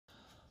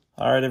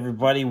All right,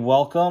 everybody,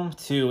 welcome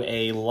to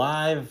a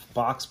live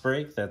box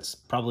break. That's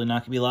probably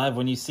not going to be live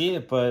when you see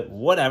it, but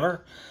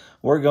whatever.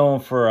 We're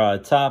going for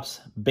Topps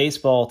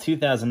Baseball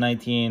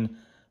 2019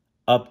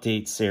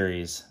 Update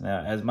Series.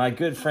 Now, as my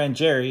good friend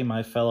Jerry,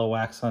 my fellow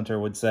wax hunter,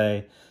 would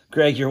say,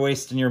 Greg, you're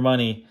wasting your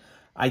money.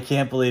 I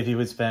can't believe he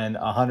would spend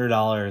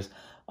 $100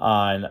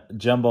 on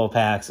jumbo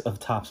packs of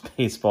Topps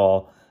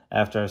Baseball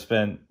after I've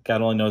spent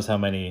God only knows how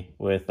many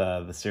with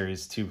the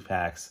Series 2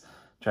 packs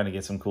trying to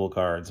get some cool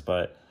cards,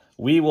 but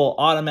we will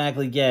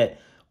automatically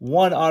get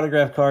one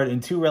autograph card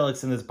and 2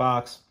 relics in this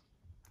box.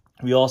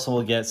 We also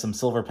will get some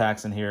silver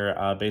packs in here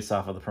based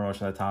off of the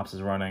promotion that Topps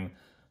is running.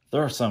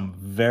 There are some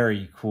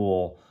very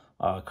cool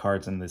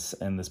cards in this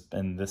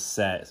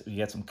set. We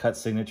get some cut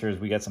signatures.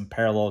 We get some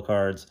parallel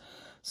cards.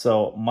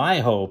 So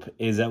my hope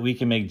is that we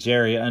can make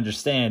Jerry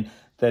understand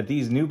that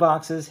these new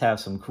boxes have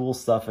some cool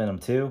stuff in them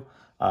too.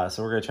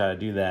 So we're gonna try to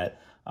do that,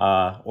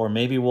 or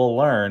maybe we'll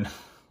learn,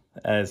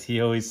 as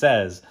he always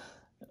says,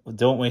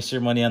 don't waste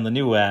your money on the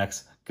new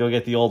wax. Go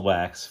get the old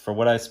wax. For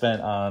what I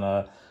spent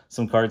on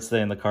some cards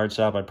today in the card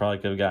shop, I probably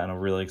could have gotten a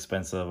really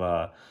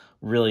expensive,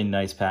 really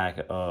nice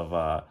pack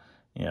of,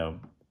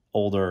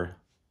 older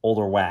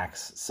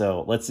wax.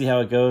 So let's see how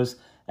it goes.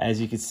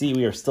 As you can see,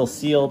 we are still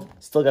sealed.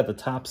 Still got the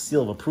top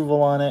seal of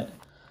approval on it.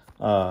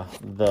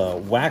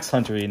 The wax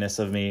hunteriness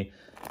of me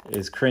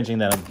is cringing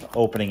that I'm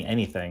opening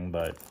anything,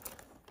 but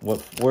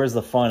where's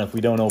the fun if we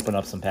don't open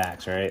up some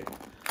packs, right?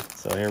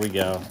 So here we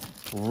go.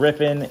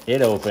 Ripping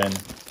it open.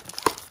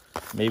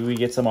 Maybe we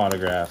get some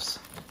autographs.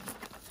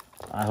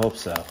 I hope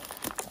so.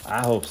 I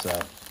hope so.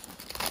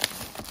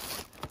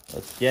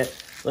 Let's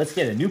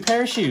get a new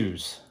pair of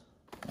shoes.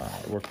 All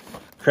right, we're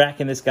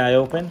cracking this guy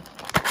open.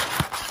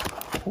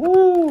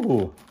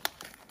 Woo!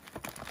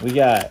 We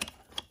got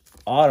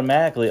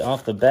automatically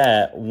off the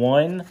bat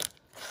one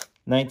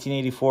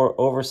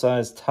 1984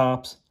 oversized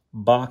Topps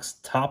box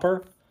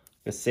topper.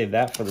 Let's save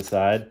that for the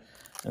side.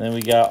 And then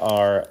we got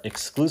our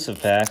exclusive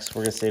packs.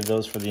 We're gonna save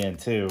those for the end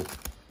too,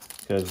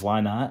 because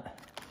why not?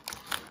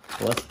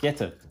 So let's get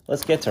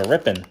to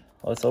ripping.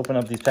 Let's open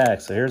up these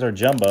packs. So here's our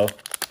jumbo.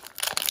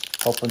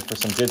 Hoping for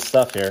some good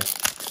stuff here.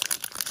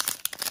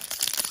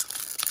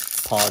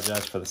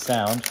 Apologize for the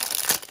sound.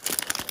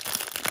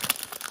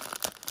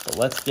 But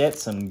let's get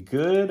some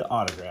good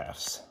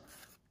autographs.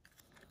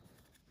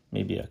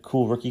 Maybe a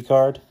cool rookie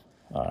card.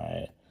 All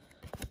right.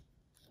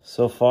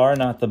 So far,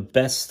 not the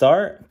best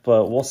start,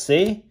 but we'll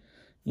see.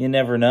 You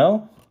never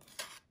know.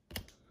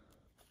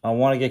 I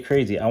want to get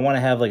crazy. I want to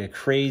have like a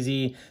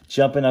crazy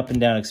jumping up and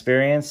down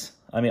experience.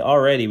 I mean,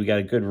 already we got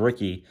a good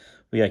rookie.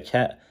 We got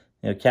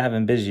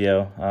Kevin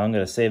Biggio. I'm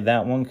going to save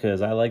that one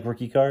because I like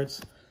rookie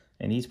cards,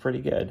 and he's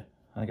pretty good.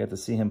 I got to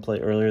see him play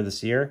earlier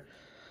this year.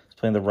 He's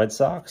playing the Red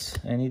Sox,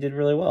 and he did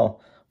really well.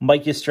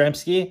 Mike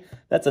Yastrzemski,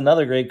 that's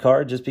another great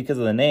card just because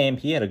of the name.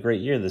 He had a great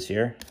year this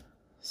year.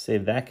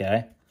 Save that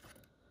guy.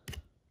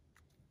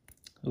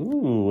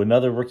 Ooh,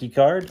 another rookie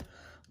card.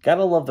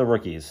 Gotta love the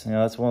rookies. You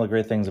know, that's one of the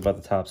great things about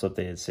the Topps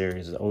Updated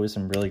series. There's always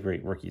some really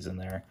great rookies in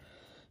there.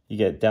 You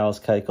get Dallas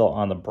Keuchel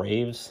on the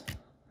Braves.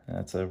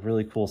 That's a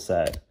really cool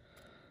set.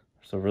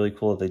 So really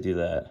cool that they do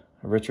that.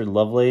 Richard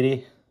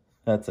Lovelady.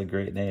 That's a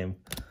great name.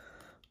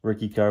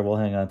 Rookie card. We'll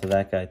hang on to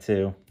that guy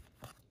too.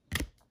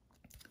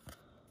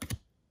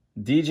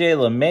 DJ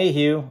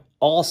LeMahieu,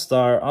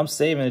 All-Star. I'm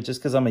saving it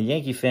just because I'm a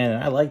Yankee fan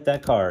and I like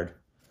that card.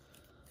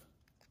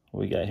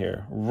 What we got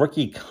here?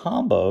 Rookie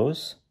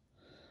combos.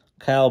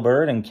 Kyle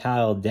Bird and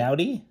Kyle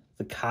Dowdy,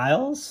 the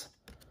Kyles.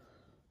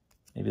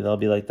 Maybe that'll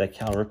be like that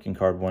Cal Ripken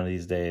card one of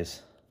these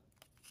days.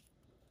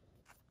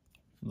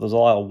 There's a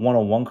lot of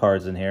 101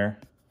 cards in here.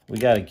 We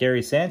got a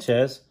Gary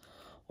Sanchez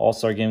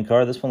All-Star Game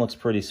card. This one looks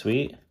pretty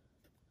sweet.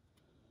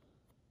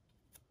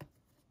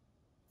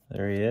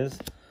 There he is.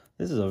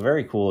 This is a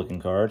very cool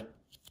looking card.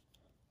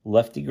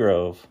 Lefty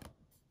Grove.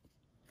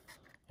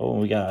 Oh,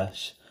 we got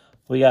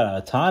a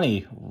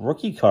Ohtani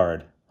rookie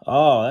card.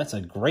 Oh, that's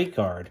a great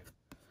card.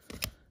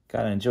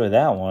 Gotta enjoy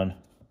that one.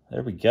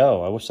 There we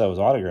go. I wish that was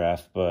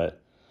autographed,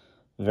 but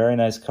very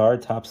nice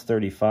card. Topps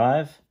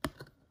 35.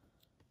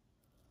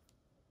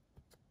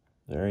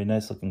 Very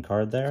nice looking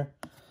card there.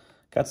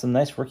 Got some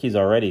nice rookies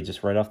already,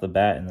 just right off the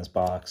bat in this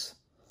box.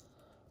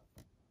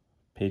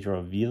 Pedro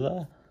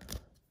Avila.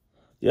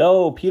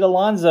 Yo, Pete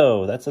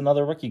Alonso. That's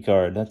another rookie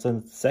card. That's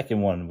a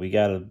second one. We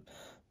got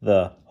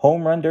the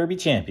Home Run Derby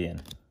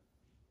champion.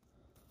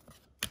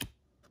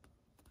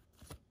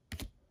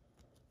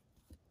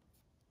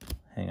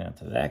 Hang on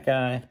to that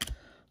guy.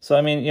 So,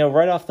 I mean,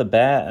 right off the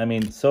bat, I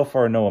mean, so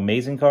far no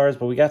amazing cards,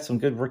 but we got some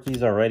good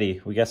rookies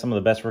already. We got some of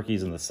the best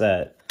rookies in the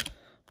set.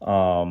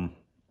 We'll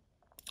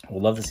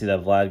love to see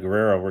that Vlad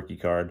Guerrero rookie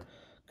card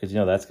because,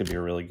 that's going to be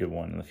a really good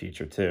one in the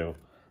future, too.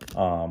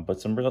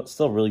 But some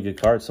still really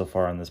good cards so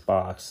far in this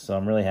box. So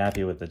I'm really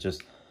happy with it.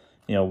 Just,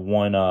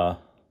 one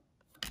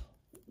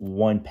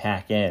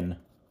pack in.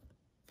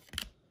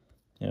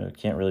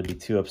 Can't really be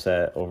too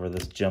upset over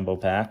this jumbo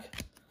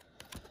pack.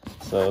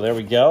 So there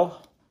we go.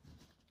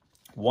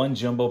 One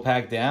jumbo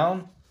pack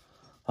down.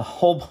 A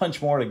whole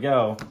bunch more to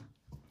go.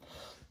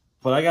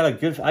 But I got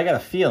a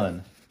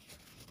feeling.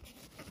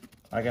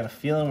 I got a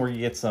feeling we're gonna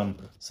get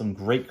some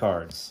great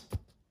cards.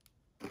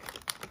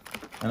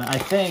 And I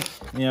think,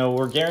 you know,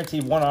 we're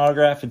guaranteed 1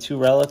 autograph and 2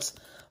 relics.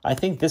 I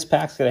think this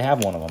pack's gonna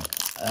have one of them.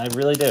 I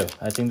really do.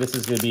 I think this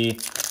is gonna be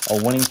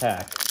a winning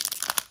pack.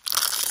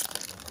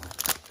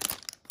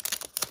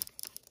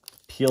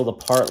 Peeled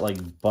apart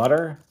like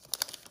butter.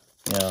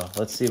 You know,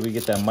 let's see if we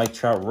get that Mike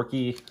Trout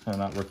rookie, or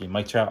not rookie,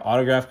 Mike Trout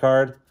autograph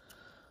card.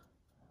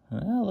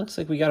 Well, looks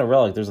like we got a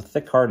relic. There's a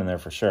thick card in there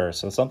for sure.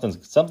 So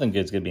something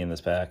good's gonna be in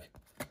this pack.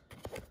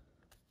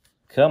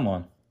 Come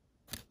on.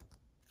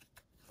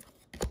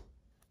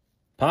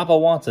 Papa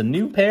wants a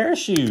new pair of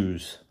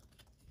shoes.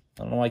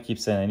 I don't know why I keep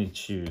saying I need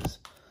shoes.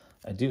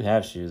 I do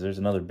have shoes. There's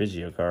another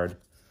Biggio card.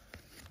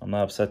 I'm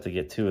not upset to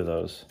get 2 of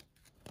those.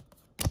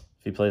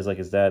 If he plays like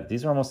his dad.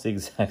 These are almost the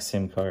exact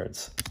same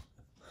cards.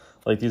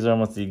 Like, these are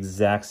almost the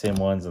exact same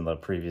ones in the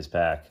previous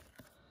pack.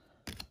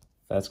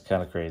 That's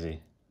kind of crazy.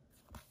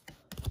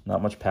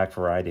 Not much pack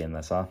variety in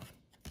this, huh?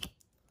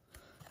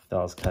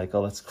 Dallas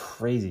Keuchel, that's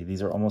crazy.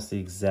 These are almost the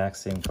exact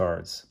same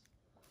cards.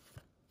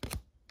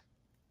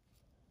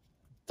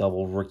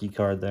 Double rookie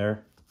card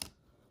there.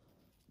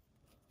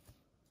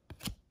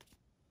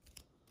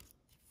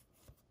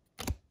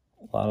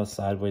 A lot of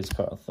sideways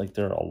cards. Like,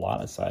 there are a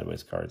lot of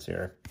sideways cards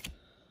here.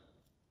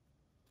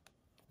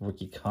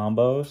 Rookie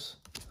combos.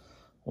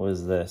 What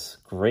is this?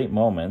 Great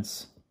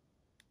moments.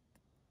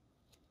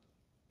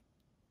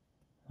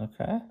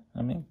 Okay.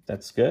 I mean,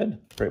 that's good.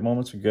 Great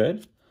moments are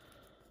good.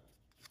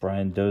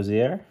 Brian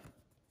Dozier.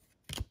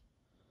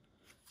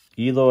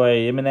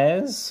 Eloy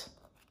Jimenez.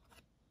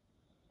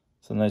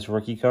 It's a nice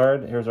rookie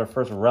card. Here's our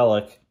first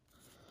relic.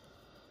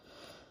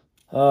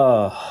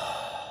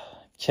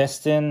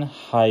 Keston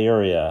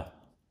Hiuria.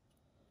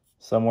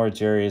 Somewhere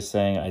Jerry is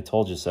saying, I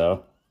told you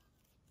so.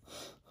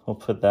 We'll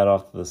put that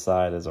off to the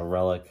side as a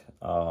relic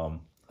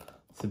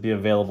to be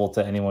available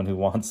to anyone who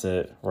wants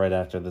it right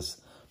after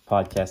this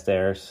podcast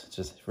airs.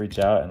 Just reach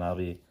out and I'll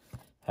be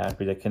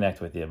happy to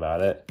connect with you about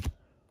it.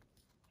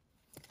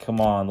 Come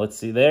on, let's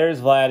see.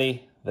 There's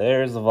Vladdy.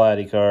 There's the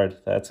Vladdy card.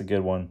 That's a good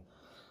one.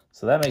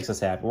 So that makes us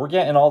happy. We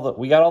got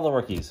all the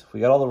rookies. We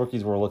got all the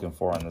rookies we're looking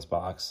for in this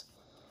box.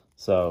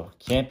 So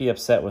can't be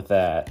upset with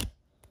that.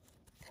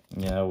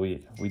 You know,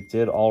 we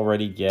did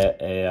already get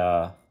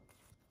a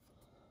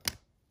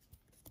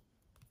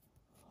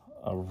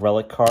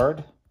relic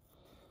card.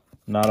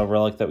 Not a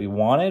relic that we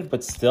wanted,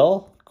 but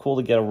still cool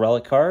to get a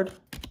relic card.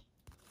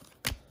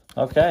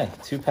 Okay,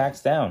 2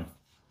 packs down.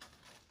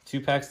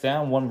 2 packs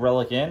down, 1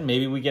 relic in.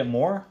 Maybe we get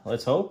more.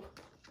 Let's hope.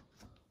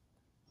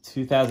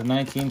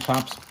 2019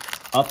 Topps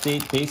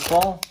Update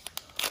Baseball,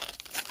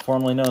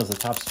 formerly known as the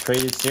Topps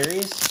Traded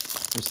Series.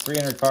 There's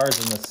 300 cards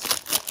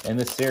in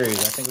this series.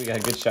 I think we got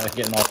a good shot at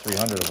getting all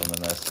 300 of them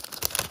in this.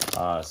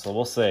 So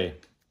we'll see.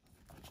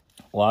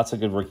 Lots of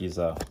good rookies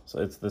though.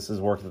 So this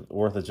is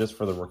worth it just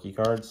for the rookie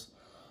cards.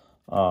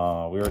 We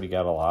already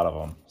got a lot of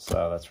them,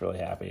 so that's really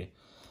happy.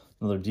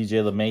 Another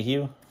DJ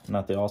LeMahieu,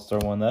 not the All-Star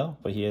one though,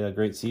 but he had a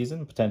great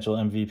season, potential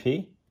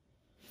MVP.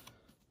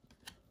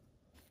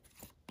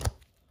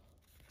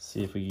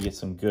 See if we can get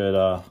some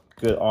good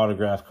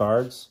autograph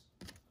cards.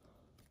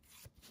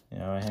 You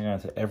know, I hang on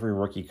to every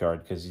rookie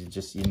card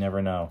because you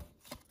never know.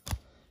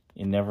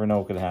 You never know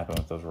what could happen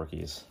with those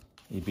rookies.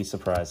 You'd be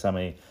surprised how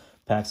many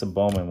packs of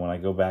Bowman, when I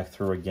go back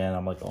through again,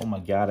 I'm like, oh my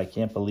God, I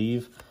can't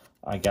believe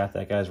I got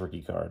that guy's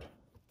rookie card.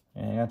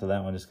 And hang on to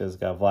that one just because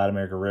it's got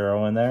Vladimir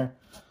Guerrero in there.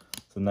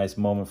 It's a nice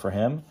moment for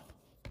him.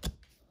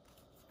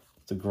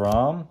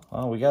 DeGrom.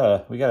 Oh, we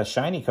got a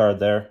shiny card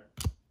there.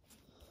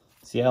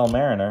 Seattle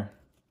Mariner.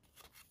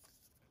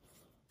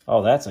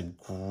 Oh, that's a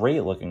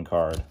great looking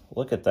card.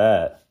 Look at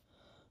that.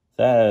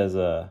 That is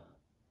a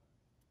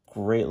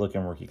great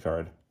looking rookie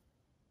card.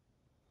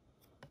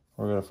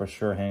 We're gonna for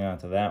sure hang on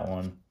to that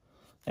one.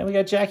 And we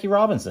got Jackie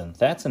Robinson.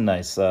 That's a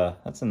nice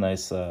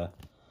it's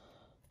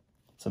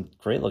a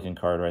great looking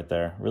card right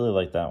there. Really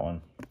like that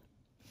one.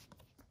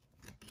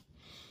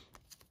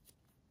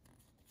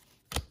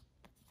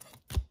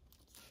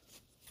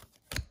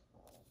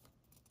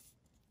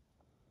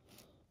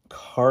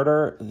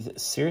 Carter,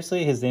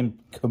 seriously, his name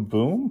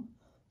Kaboom?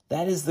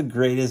 That is the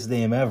greatest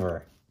name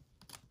ever.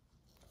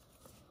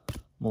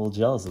 I'm a little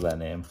jealous of that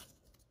name.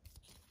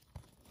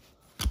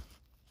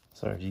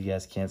 Sorry if you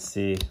guys can't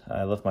see.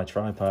 I left my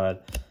tripod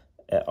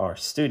at our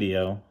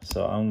studio,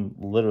 so I'm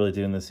literally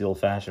doing this the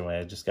old-fashioned way.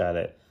 I just got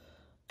it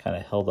kind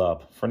of held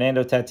up.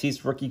 Fernando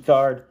Tatis rookie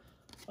card.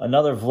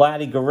 Another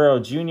Vladimir Guerrero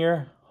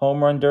Jr.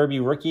 Home Run Derby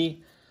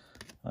rookie.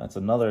 That's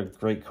another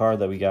great card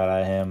that we got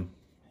out of him.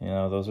 You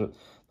know,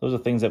 those are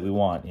things that we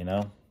want, you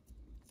know.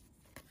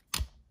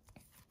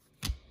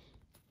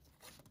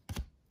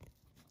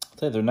 I'll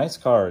tell you, they're nice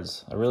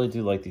cards. I really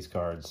do like these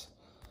cards.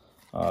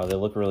 They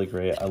look really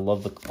great. I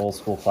love the old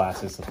school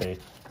classics that they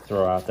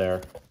throw out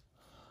there.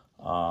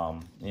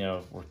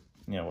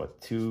 We're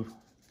what, 2-3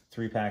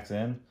 packs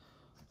in.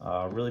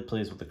 Really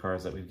pleased with the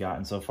cards that we've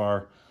gotten so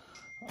far.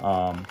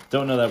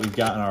 Don't know that we've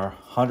gotten our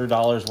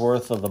 $100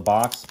 worth of the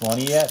box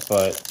money yet,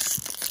 but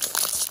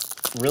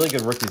really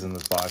good rookies in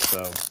this box.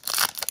 So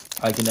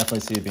I can definitely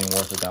see it being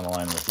worth it down the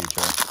line in the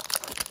future.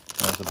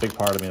 There's a big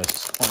part of me that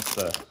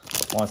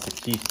just wants to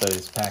keep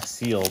those packs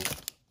sealed,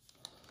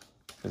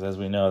 because as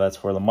we know,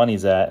 that's where the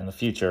money's at in the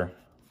future.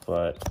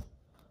 But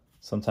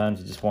sometimes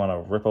you just want to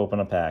rip open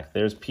a pack.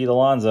 There's Pete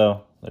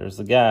Alonso. There's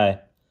the guy.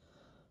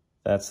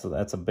 That's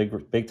a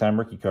big time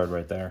rookie card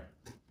right there.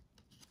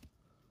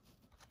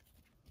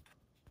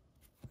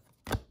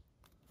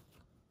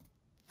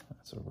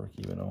 That's a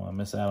rookie. We don't want to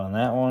miss out on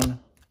that one.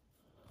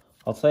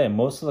 I'll tell you,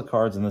 most of the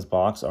cards in this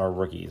box are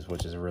rookies,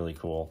 which is really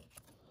cool.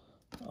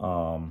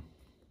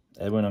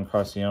 Edwin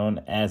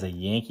Encarnacion as a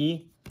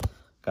Yankee.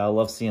 Gotta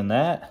love seeing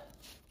that.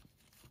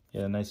 He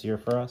had a nice year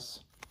for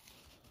us.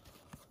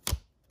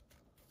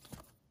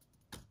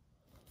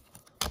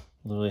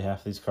 Literally half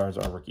of these cards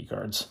are rookie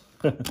cards.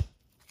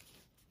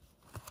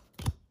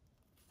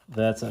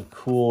 That's a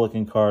cool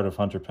looking card of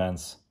Hunter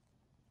Pence.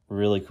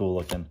 Really cool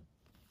looking.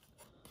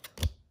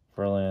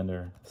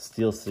 Verlander,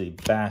 Steel City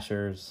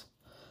Bashers,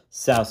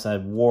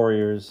 Southside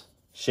Warriors,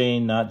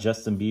 Shane, not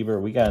Justin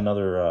Bieber. We got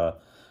another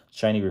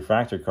shiny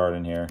refractor card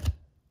in here.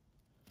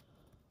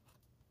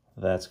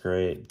 That's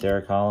great.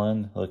 Derek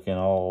Holland, looking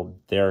all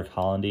Derek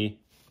Hollandy.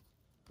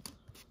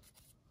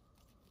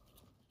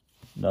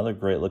 Another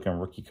great looking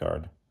rookie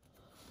card.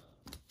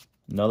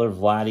 Another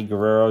Vladimir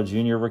Guerrero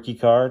Jr. rookie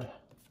card.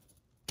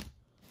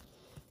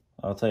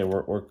 I'll tell you,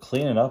 we're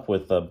cleaning up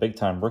with big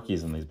time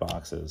rookies in these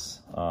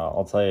boxes.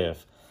 I'll tell you,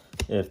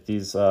 if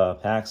these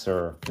packs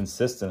are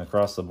consistent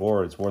across the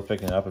board, it's worth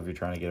picking up if you're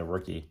trying to get a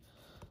rookie.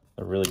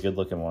 They're really good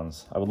looking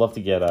ones. I would love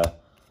to get a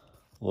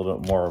little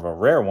bit more of a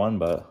rare one,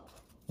 but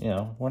you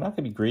know, we're not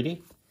gonna be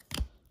greedy.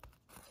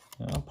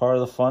 You know, part of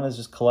the fun is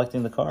just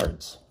collecting the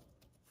cards,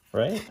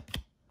 right?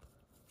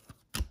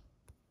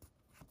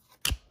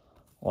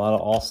 A lot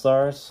of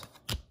all-stars.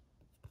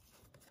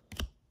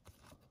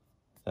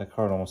 That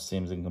card almost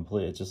seems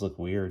incomplete. It just looked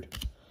weird.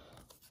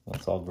 Well,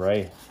 it's all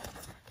gray.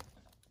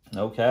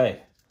 Okay.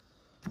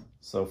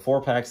 So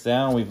 4 packs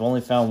down. We've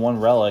only found 1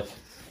 relic.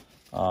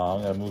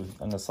 I'm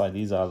gonna slide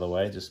these out of the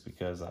way just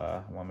because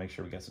I want to make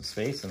sure we get some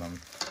space, and I'm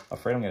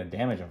afraid I'm gonna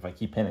damage them if I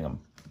keep pinning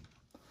them.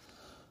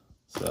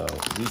 So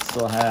we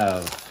still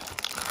have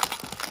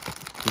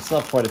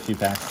quite a few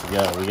packs to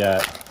go. We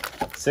got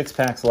 6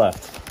 packs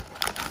left.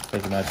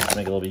 Taking that just to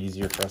make it a little bit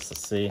easier for us to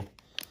see.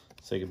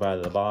 Say goodbye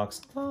to the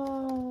box.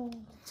 Oh.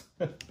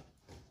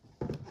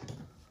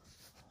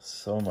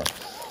 So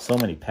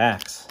many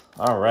packs.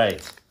 All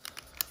right.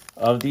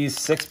 Of these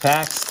 6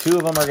 packs, 2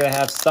 of them are going to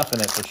have stuff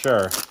in it for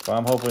sure. But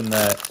I'm hoping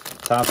that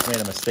Topps made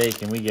a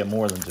mistake and we get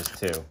more than just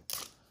 2.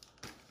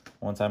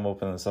 One time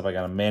opening this up, I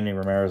got a Manny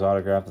Ramirez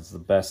autograph. That's the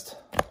best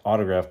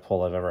autograph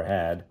pull I've ever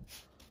had.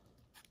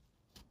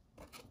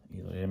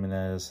 Eloy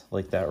Jimenez,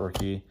 like that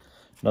rookie.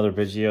 Another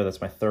Biggio,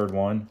 that's my 3rd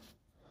one.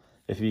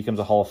 If he becomes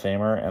a Hall of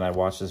Famer and I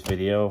watch this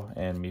video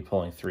and me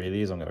pulling 3 of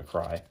these, I'm going to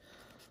cry.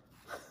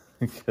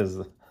 Because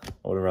I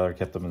would have rather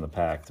kept them in the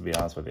pack, to be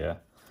honest with you.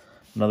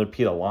 Another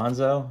Pete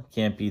Alonso,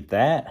 can't beat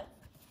that.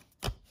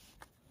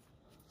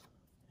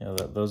 You know,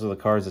 those are the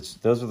cards.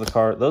 Those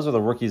are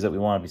the rookies that we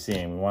want to be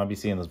seeing. We want to be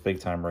seeing those big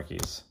time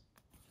rookies.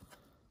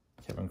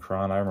 Kevin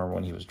Cron, I remember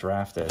when he was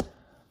drafted.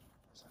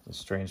 It's a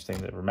strange thing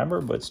to remember,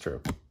 but it's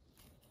true.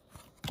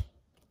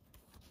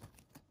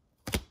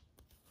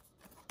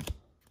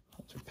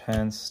 Hunter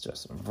Pence,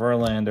 Justin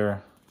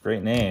Verlander,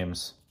 great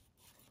names.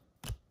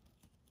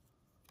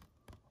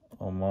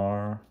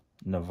 Omar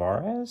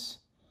Narvaez,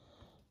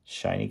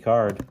 shiny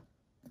card.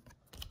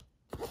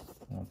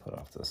 I'll put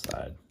off to the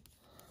side.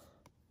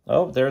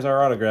 Oh, there's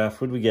our autograph.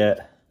 Who'd we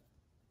get?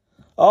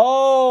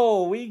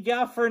 Oh, we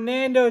got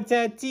Fernando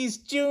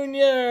Tatis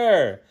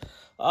Jr.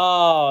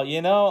 Oh,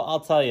 you know, I'll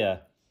tell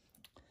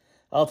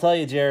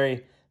you,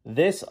 Jerry,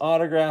 this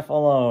autograph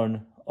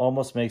alone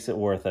almost makes it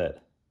worth it.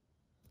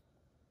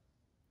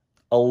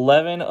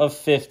 11 of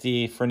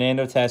 50,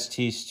 Fernando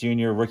Tatis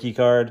Jr. rookie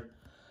card.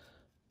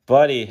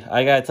 Buddy,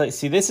 I got to tell you,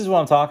 see, this is what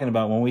I'm talking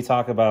about when we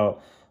talk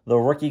about the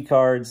rookie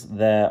cards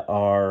that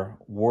are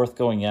worth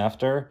going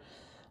after.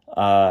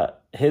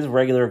 His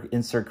regular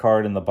insert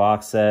card in the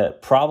box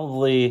set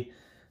probably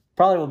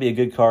will be a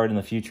good card in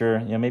the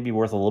future. You know, maybe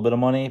worth a little bit of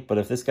money, but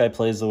if this guy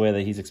plays the way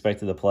that he's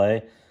expected to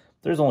play,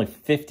 there's only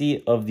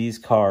 50 of these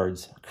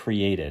cards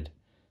created,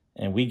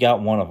 and we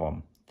got one of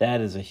them.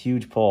 That is a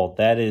huge pull.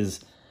 That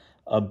is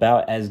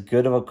about as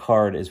good of a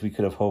card as we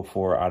could have hoped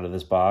for out of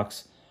this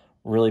box.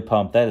 Really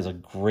pumped. That is a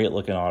great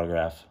looking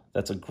autograph.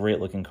 That's a great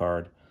looking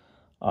card.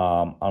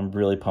 I'm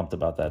really pumped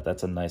about that.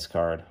 That's a nice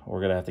card.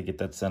 We're gonna have to get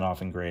that sent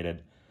off and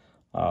graded.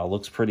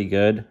 Looks pretty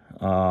good.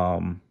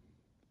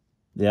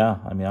 Yeah,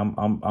 I mean,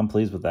 I'm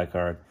pleased with that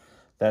card.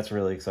 That's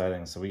really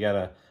exciting. So we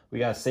gotta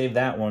save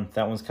that one.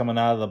 That one's coming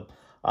out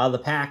of the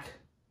pack.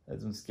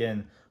 That one's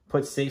getting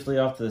put safely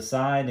off to the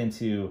side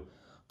into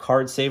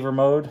card saver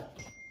mode.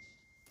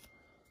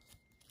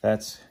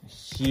 That's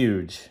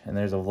huge. And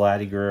there's a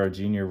Vladimir Guerrero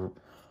Jr.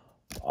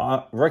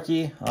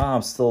 Rookie. Oh,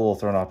 I'm still a little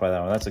thrown off by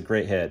that one. That's a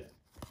great hit.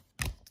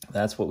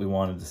 That's what we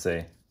wanted to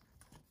see.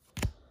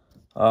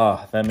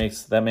 Oh, that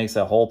makes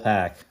that whole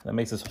pack. That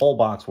makes this whole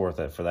box worth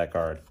it for that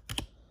card.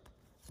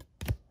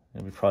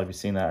 We'll probably be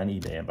seeing that on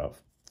eBay in about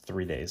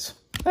 3 days.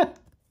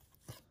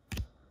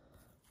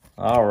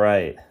 All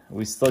right.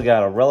 We still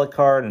got a relic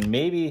card, and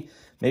maybe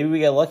we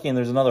get lucky and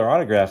there's another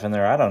autograph in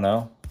there. I don't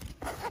know.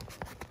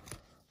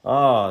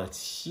 Oh,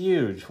 it's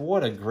huge.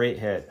 What a great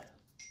hit.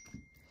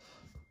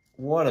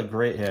 What a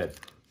great hit.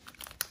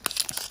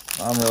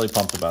 I'm really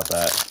pumped about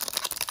that.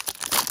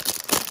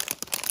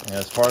 And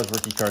as far as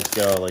rookie cards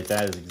go, like,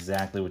 that is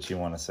exactly what you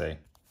want to see.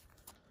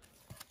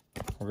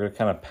 We're going to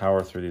kind of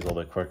power through these a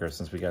little bit quicker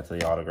since we got to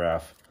the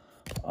autograph.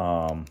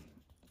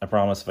 I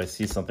promise if I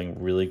see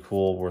something really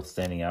cool worth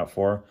standing out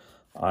for,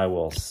 I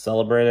will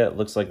celebrate it.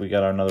 Looks like we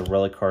got another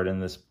relic card in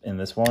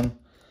this one.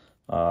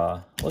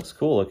 Looks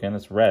cool looking.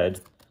 It's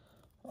red.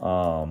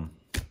 I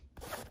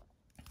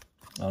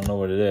don't know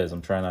what it is.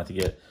 I'm trying not to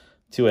get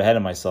too ahead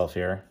of myself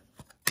here.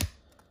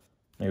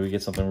 Maybe we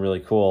get something really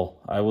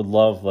cool. I would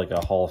love like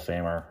a Hall of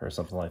Famer or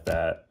something like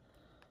that.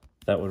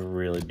 That would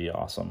really be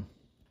awesome.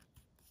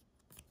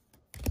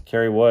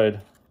 Kerry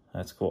Wood.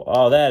 That's cool.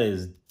 Oh, that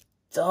is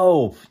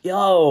dope.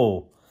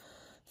 Yo.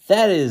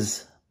 That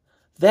is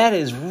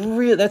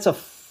real.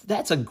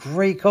 That's a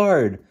great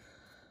card.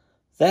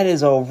 That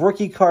is a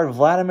rookie card,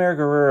 Vladimir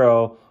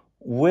Guerrero,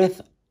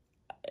 with,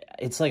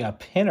 it's like a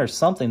pin or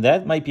something.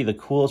 That might be the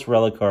coolest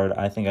relic card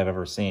I think I've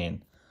ever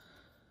seen.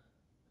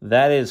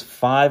 That is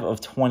 5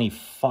 of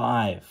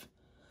 25.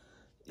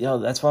 Yo,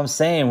 that's what I'm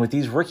saying with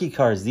these rookie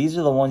cards. These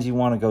are the ones you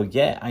want to go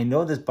get. I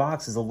know this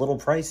box is a little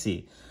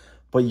pricey,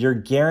 but you're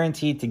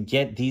guaranteed to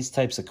get these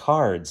types of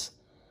cards.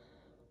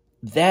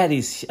 That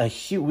is a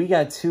huge... We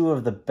got 2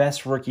 of the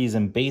best rookies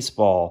in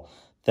baseball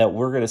that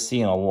we're going to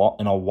see in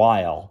a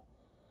while.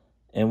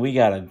 And we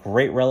got a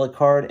great relic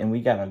card, and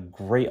we got a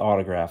great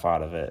autograph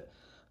out of it.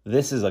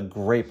 This is a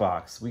great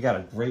box. We got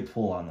a great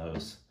pull on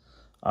those.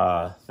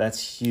 That's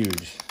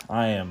huge.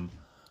 I am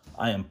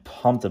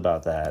pumped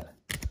about that.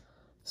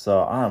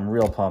 So I'm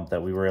real pumped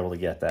that we were able to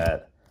get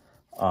that.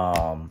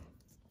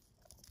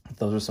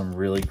 Those are some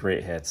really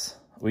great hits.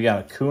 We got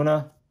a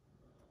Kuna.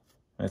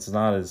 It's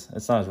not his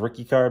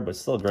rookie card, but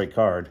still a great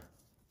card.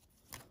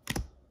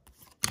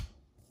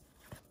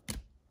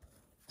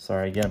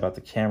 Sorry again about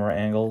the camera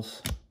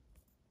angles.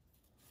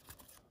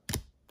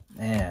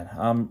 Man,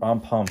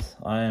 I'm pumped.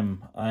 I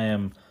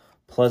am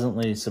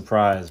pleasantly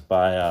surprised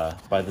by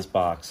this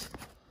box.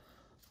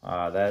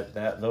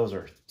 Those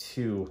are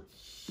 2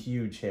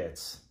 huge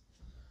hits.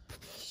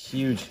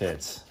 Huge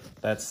hits.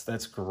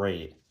 That's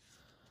great.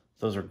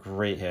 Those are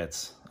great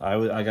hits.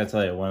 I gotta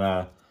tell you, when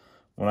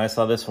I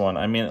saw this one,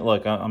 I mean,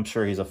 look, I'm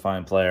sure he's a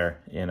fine player.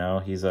 You know,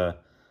 he's a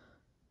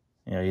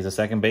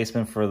second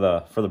baseman for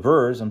the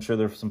Brewers. I'm sure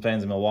there's some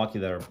fans in Milwaukee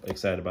that are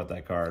excited about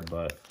that card,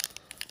 but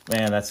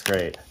man, that's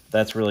great.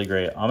 That's really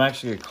great. I'm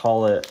actually gonna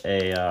call it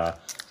a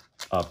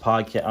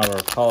podcast,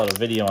 or call it a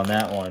video on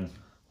that one.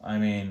 I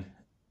mean,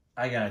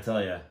 I gotta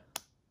tell you,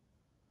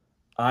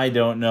 I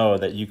don't know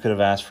that you could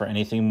have asked for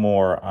anything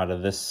more out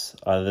of this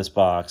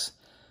box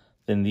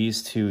than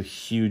these 2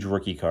 huge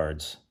rookie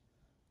cards.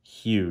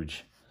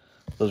 Huge.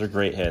 Those are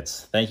great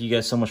hits. Thank you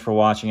guys so much for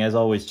watching. As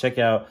always, check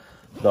out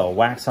the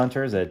Wax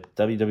Hunters at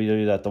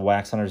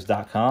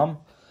www.thewaxhunters.com.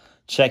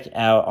 Check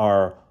out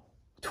our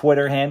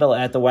Twitter handle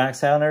at the Wax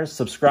Hunters.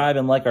 Subscribe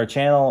and like our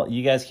channel.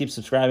 You guys keep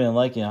subscribing and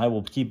liking. I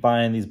will keep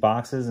buying these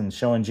boxes and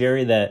showing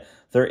Jerry that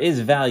there is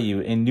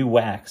value in new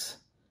wax.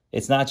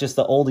 It's not just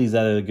the oldies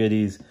that are the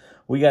goodies.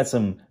 We got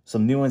some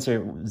new ones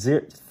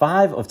here.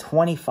 5 of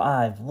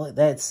 25. Look,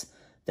 that's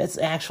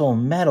actual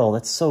metal.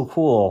 That's so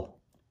cool.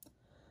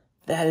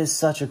 That is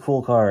such a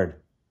cool card.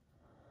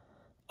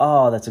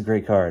 Oh, that's a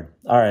great card.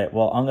 All right,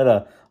 well, I'm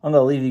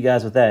gonna leave you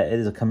guys with that. It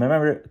is a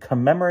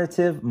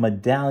commemorative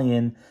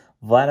medallion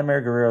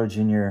Vladimir Guerrero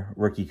Jr.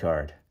 rookie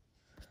card.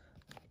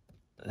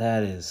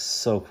 That is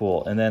so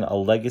cool. And then a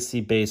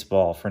Legacy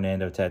Baseball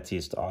Fernando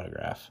Tatis to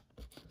autograph.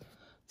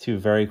 2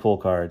 very cool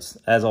cards.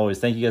 As always,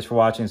 thank you guys for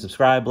watching.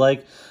 Subscribe,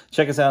 like,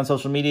 check us out on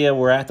social media.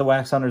 We're at the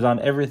Wax Hunters on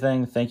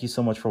everything. Thank you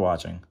so much for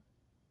watching.